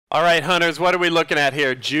All right, hunters, what are we looking at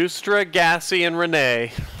here? Justra, Gassy, and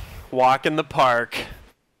Renee walk in the park.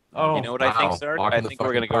 Oh, you know what I think, Sark? Walk I in the think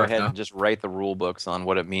we're going to fucking go park, ahead huh? and just write the rule books on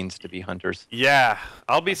what it means to be hunters. Yeah,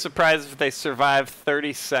 I'll be surprised if they survive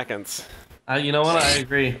 30 seconds. you know what? I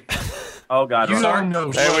agree. Oh God. You Sark. don't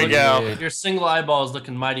know There we shit. go. Your single eyeball is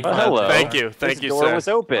looking mighty Oh, fine. hello. Thank you, This you, door sir. was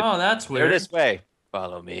open. Oh, that's Go weird. this way.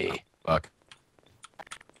 Follow me. Fuck.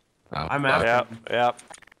 Oh, I'm fuck. after. Yep.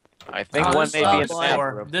 I think Oh, one this may be in the door,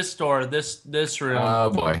 bathroom. this room. Oh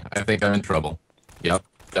boy, I think I'm in trouble. Yep,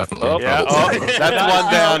 definitely. Oh, in Yeah. trouble. Oh, that's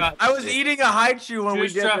one down. I was eating a high chew when we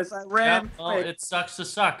did Juice this. I ran. Yep. Oh, it sucks to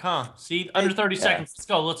suck, huh? See, under 30 Yeah. seconds. Let's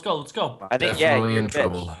go. I think, Definitely you're in a bitch.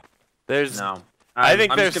 trouble. There's. No. I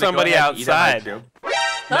think I'm there's just gonna go somebody ahead and eat a high outside. chew.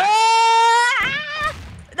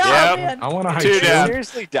 No, Yep. man. I want to hide Two you. down.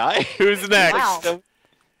 Seriously die? Who's next? Wow.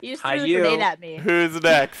 You just Hi, threw a you. grenade at me. Who's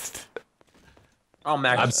next? Oh,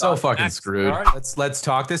 Max. I'm so fucking screwed. All right. Let's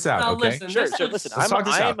talk this out, Now okay? listen, Sure, this sure. looks- Listen, let's talk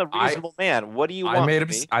this I am a out. reasonable man. What do you I want? made a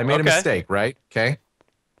from me? I made a Okay. mistake, right? Okay.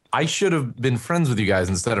 I should have been friends with you guys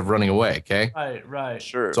instead of running away, okay? Right.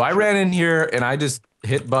 Sure. So I sure. ran in here and I just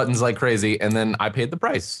hit buttons like crazy, and then I paid the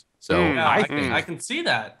price. So Yeah, I I think can see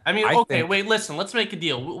that. I mean, I okay, think- wait, listen. Let's make a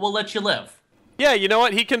deal. We'll let you live. Yeah, you know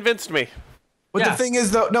what? He convinced me. But Yes. the thing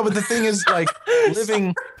is, though, no, but the thing is, like,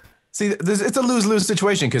 living. See, it's a lose-lose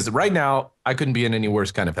situation because right now I couldn't be in any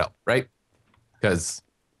worse kind of help, right? Because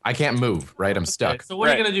I can't move, right? I'm Okay, stuck. so what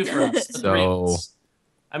are you Right. gonna do for us? The three of So us?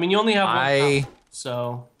 I mean, you only have one. I, copy,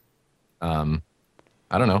 so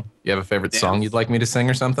I don't know. You have a favorite song you'd like me to sing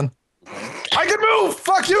or something? I can move.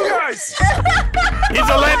 Fuck you guys. He's a Oh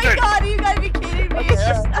my lantern. god, you gotta be kidding me.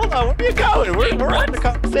 Hold on, where are you going? We're on the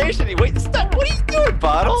conversation. Wait, stop. What are you doing,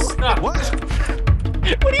 Bottle? Stop. What?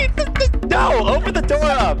 What are you? No, open the door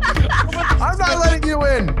up. I'm not letting you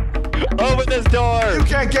in. Open this door. You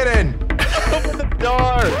can't get in. Open the door.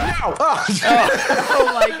 Ow. Oh.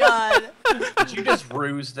 Oh my god. Did you just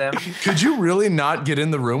ruse them? Could you really not get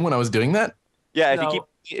in the room when I was doing that? Yeah, No.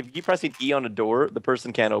 if you keep pressing E on a door, the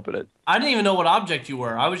person can't open it. I didn't even know what object you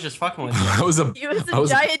were. I was just fucking with you. I was a He was a I was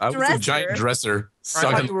giant I was a giant dresser. dresser I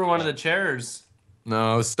stuck thought in. you were one of the chairs.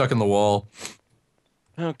 No, I was stuck in the wall.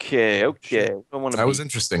 Okay. I want to. That was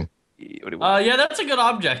interesting. What do you want? Yeah, that's a good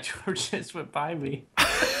object. You just went by me.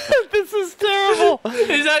 This is terrible.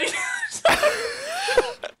 Is that?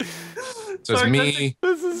 So it's Sorry, me,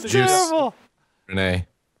 This is Juice. terrible. Renee.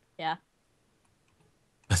 Yeah,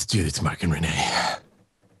 Let's do this, Mark and Renee.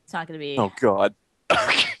 it's not gonna be. Oh God.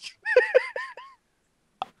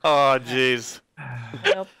 Oh, jeez.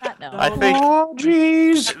 Nope, not no. I think Oh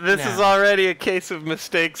jeez. this is already a case of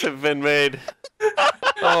mistakes have been made.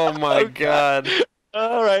 Oh my God.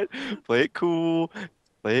 All right. Play it cool.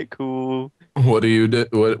 Play it cool. What do you do?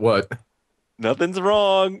 What? Nothing's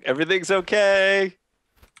wrong. Everything's okay.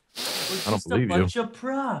 It's I don't just believe a you. bunch of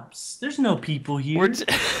props. There's no people here. We're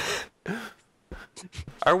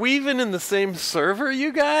Are we even in the same server,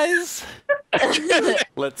 you guys?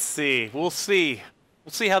 Let's see. We'll see.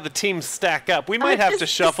 We'll see how the teams stack up. We might have to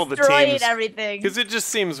shuffle the Destroyed teams everything. because it just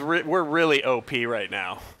seems we're really OP right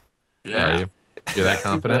now. Yeah. You're that They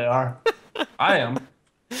confident? are. I am.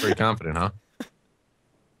 Pretty confident, huh?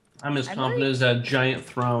 I'm as I'm confident as that giant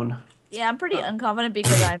throne. Yeah, I'm pretty unconfident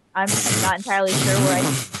because I'm not entirely sure where I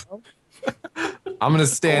can go. I'm gonna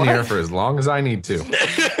stand here for as long as I need to.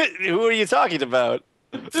 Who are you talking about?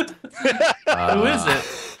 Who is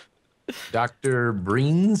it? Dr.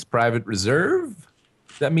 Breen's Private Reserve?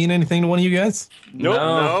 Does that mean anything to one of you guys? Nope.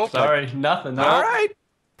 No, Nope. sorry, nothing. No. All right.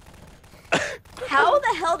 How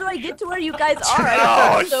the hell do I get to where you guys are?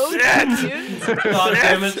 Oh, I'm so shit. confused. God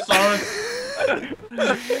damn it, sorry.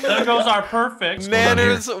 There goes our perfect.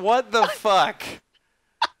 Manners, what the fuck?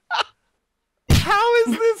 How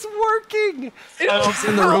is this working? It's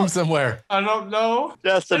in the room somewhere. I don't know.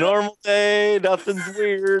 Just a normal day. Nothing's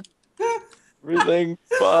weird. Everything's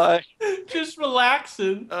fine. Just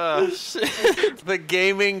relaxing. Shit. The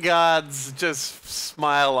gaming gods just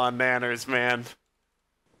smile on Manners, man.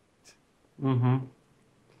 Mm-hmm.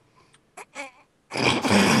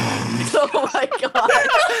 Oh my god.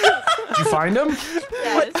 Did you find him?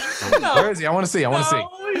 Yes. Where is he? I want to see. I want to see. No,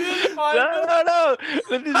 he didn't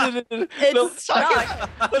find it. No. It's Let's talk it.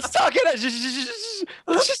 stuck. Let's talk it. Just.